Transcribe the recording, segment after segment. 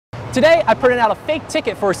Today, I printed out a fake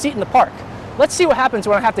ticket for a seat in the park. Let's see what happens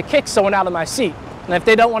when I have to kick someone out of my seat. And if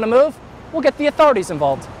they don't want to move, we'll get the authorities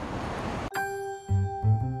involved.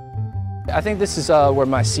 I think this is where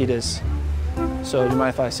my seat is. So do you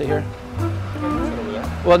mind if I sit here?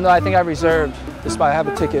 Well, no, I think I reserved the spot. I have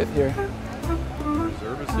a ticket here.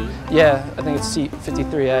 Reserve a seat? Yeah, I think it's seat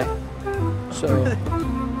 53A. So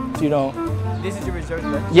if you don't... This is your reserved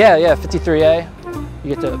bench? Yeah, 53A.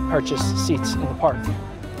 You get to purchase seats in the park.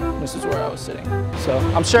 This is where I was sitting. So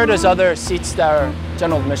I'm sure there's other seats that are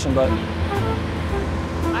general admission, but... Oh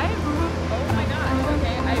my gosh,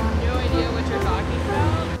 okay, I have no idea what you're talking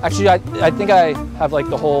about. Actually, I think I have like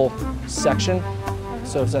the whole section,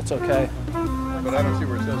 so if that's okay. But I don't see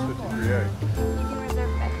where it says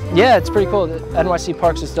 53A. Yeah, it's pretty cool. NYC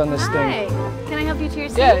Parks has done this thing. Can I help you to your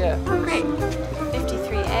seat? Yeah. Oh, great.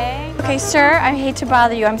 53A. Okay, sir, I hate to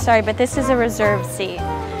bother you. I'm sorry, but this is a reserved seat.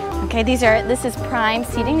 Okay, this is prime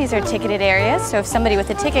seating. These are ticketed areas. So if somebody with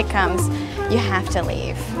a ticket comes, you have to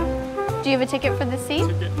leave. Do you have a ticket for the seat?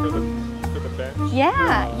 Ticket for the bench?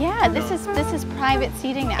 Yeah. This is private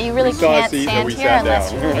seating now. You really can't stand here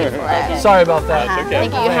unless you pay for it. Sorry about that. Okay.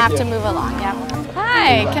 Thank you. You have to move along. Yeah.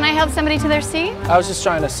 Hi. Can I help somebody to their seat? I was just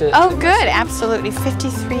trying to sit. Oh, good. Absolutely.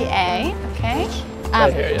 53A. Okay.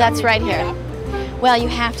 Right here, yeah. That's right here. Well, you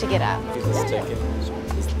have to get up. This ticket.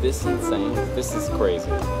 Is this insane? This is crazy.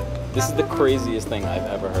 This is the craziest thing I've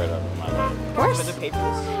ever heard of in my life. Of course.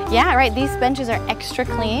 Yeah, right. These benches are extra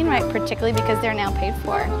clean, right? Particularly because they're now paid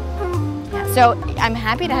for. Yeah. So I'm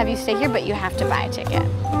happy to have you stay here, but you have to buy a ticket.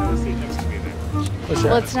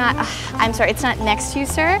 Well, it's not. I'm sorry. It's not next to you,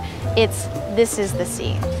 sir. This is the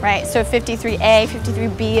seat, right? So 53A,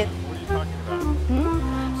 53B. What are you talking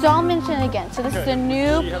about? So I'll mention it again. So this is a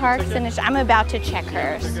new Parks Initiative. I'm about to check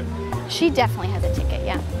hers. She definitely has a ticket,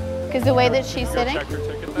 yeah. Because the way that she's sitting. Check her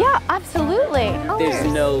ticket then? Yeah, absolutely. Oh, There's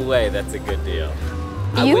no way that's a good deal.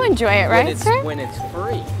 You enjoy it, right, sir? When it's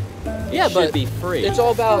free. Yeah, It but should be free. It's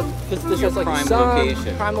all about, because this Your has like prime sun,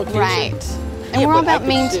 location. prime location. Right. And Yeah, we're all but I about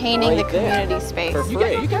could sit maintaining the right there community space. for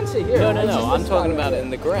free. You can sit here. No, It's just I'm this talking spot. about it in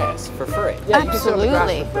the grass for free. Yeah, you can sit on the grass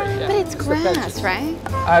Absolutely. for free, yeah. But it's Just the grass, benches. right?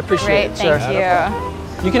 I appreciate Great, it, sir.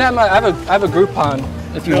 thank you. You can have my, I have a Groupon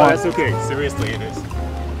if you No, want. that's okay. Seriously, it is.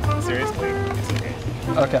 Seriously, it's okay.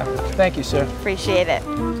 Okay, thank you, sir. Appreciate it.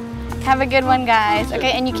 Have a good one, guys.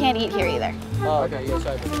 Okay, and you can't eat here either. Oh, okay, yeah,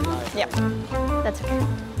 sorry. Yep. That's okay.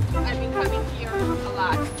 I've been coming here a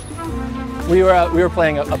lot. We were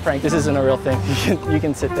playing a prank. This isn't a real thing. You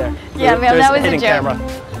can sit there. Yeah, well, There's that was a hidden joke. camera.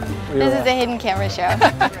 This is a hidden camera show.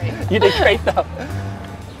 You did great though.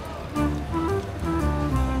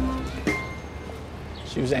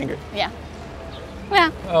 She was angry. Yeah.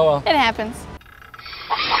 Well, Oh well. it happens.